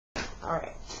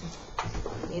Alright.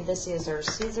 Need the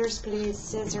scissors. Scissors, please.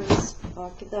 Scissors.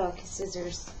 Okie dokie,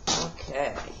 scissors.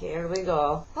 Okay, here we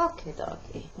go. Okie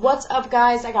dokie. What's up,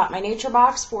 guys? I got my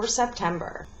NatureBox for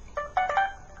September.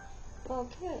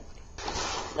 Okay.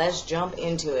 Let's jump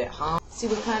into it, huh? See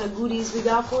what kind of goodies we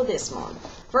got for this month.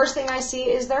 First thing I see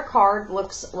is their card.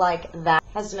 Looks like that.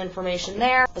 Has some information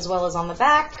there, as well as on the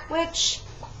back, which...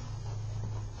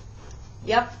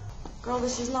 Yep. Girl,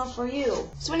 this is not for you.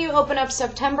 So when you open up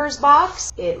September's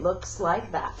box, it looks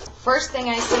like that. First thing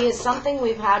I see is something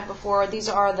we've had before. These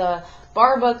are the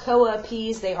barbacoa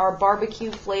peas. They are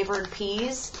barbecue flavored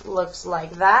peas. Looks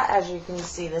like that, as you can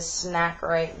see the snack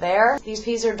right there. These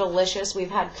peas are delicious.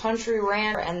 We've had country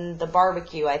ranch and the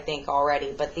barbecue, I think,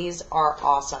 already, but these are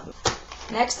awesome.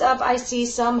 Next up, I see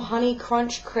some Honey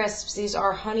Crunch Crisps. These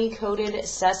are honey-coated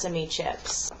sesame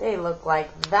chips. They look like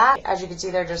that. As you can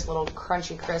see, they're just little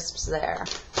crunchy crisps there.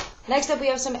 Next up, we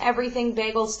have some Everything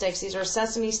Bagel Sticks. These are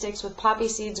sesame sticks with poppy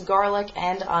seeds, garlic,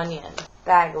 and onion.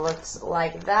 Bag looks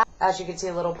like that. As you can see,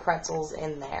 little pretzels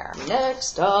in there.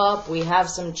 Next up, we have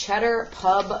some cheddar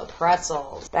pub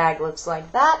pretzels. Bag looks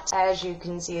like that. As you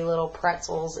can see, little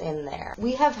pretzels in there.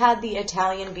 We have had the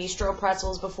Italian bistro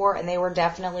pretzels before, and they were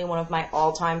definitely one of my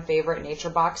all-time favorite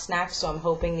NatureBox snacks, so I'm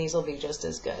hoping these will be just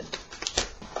as good.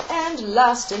 And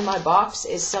last in my box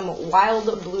is some wild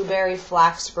blueberry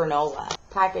flax granola.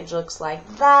 Package looks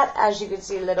like that. As you can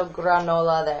see, little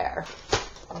granola there.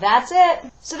 That's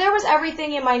it. So there was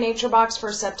everything in my NatureBox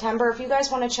for September. If you guys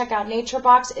want to check out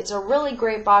NatureBox, it's a really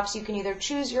great box. You can either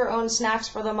choose your own snacks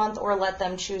for the month or let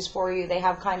them choose for you. They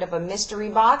have kind of a mystery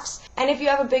box. And if you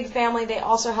have a big family, they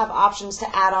also have options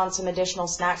to add on some additional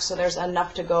snacks, so there's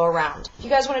enough to go around. If you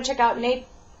guys want to check out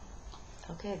Okay,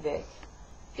 Vic.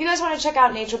 If you guys want to check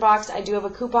out NatureBox, I do have a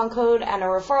coupon code and a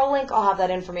referral link. I'll have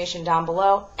that information down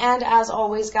below. And as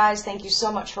always, guys, thank you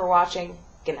so much for watching.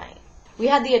 Good night. We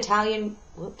had the Italian...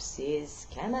 Whoopsies.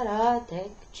 Camera,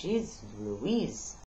 take... Jeez Louise.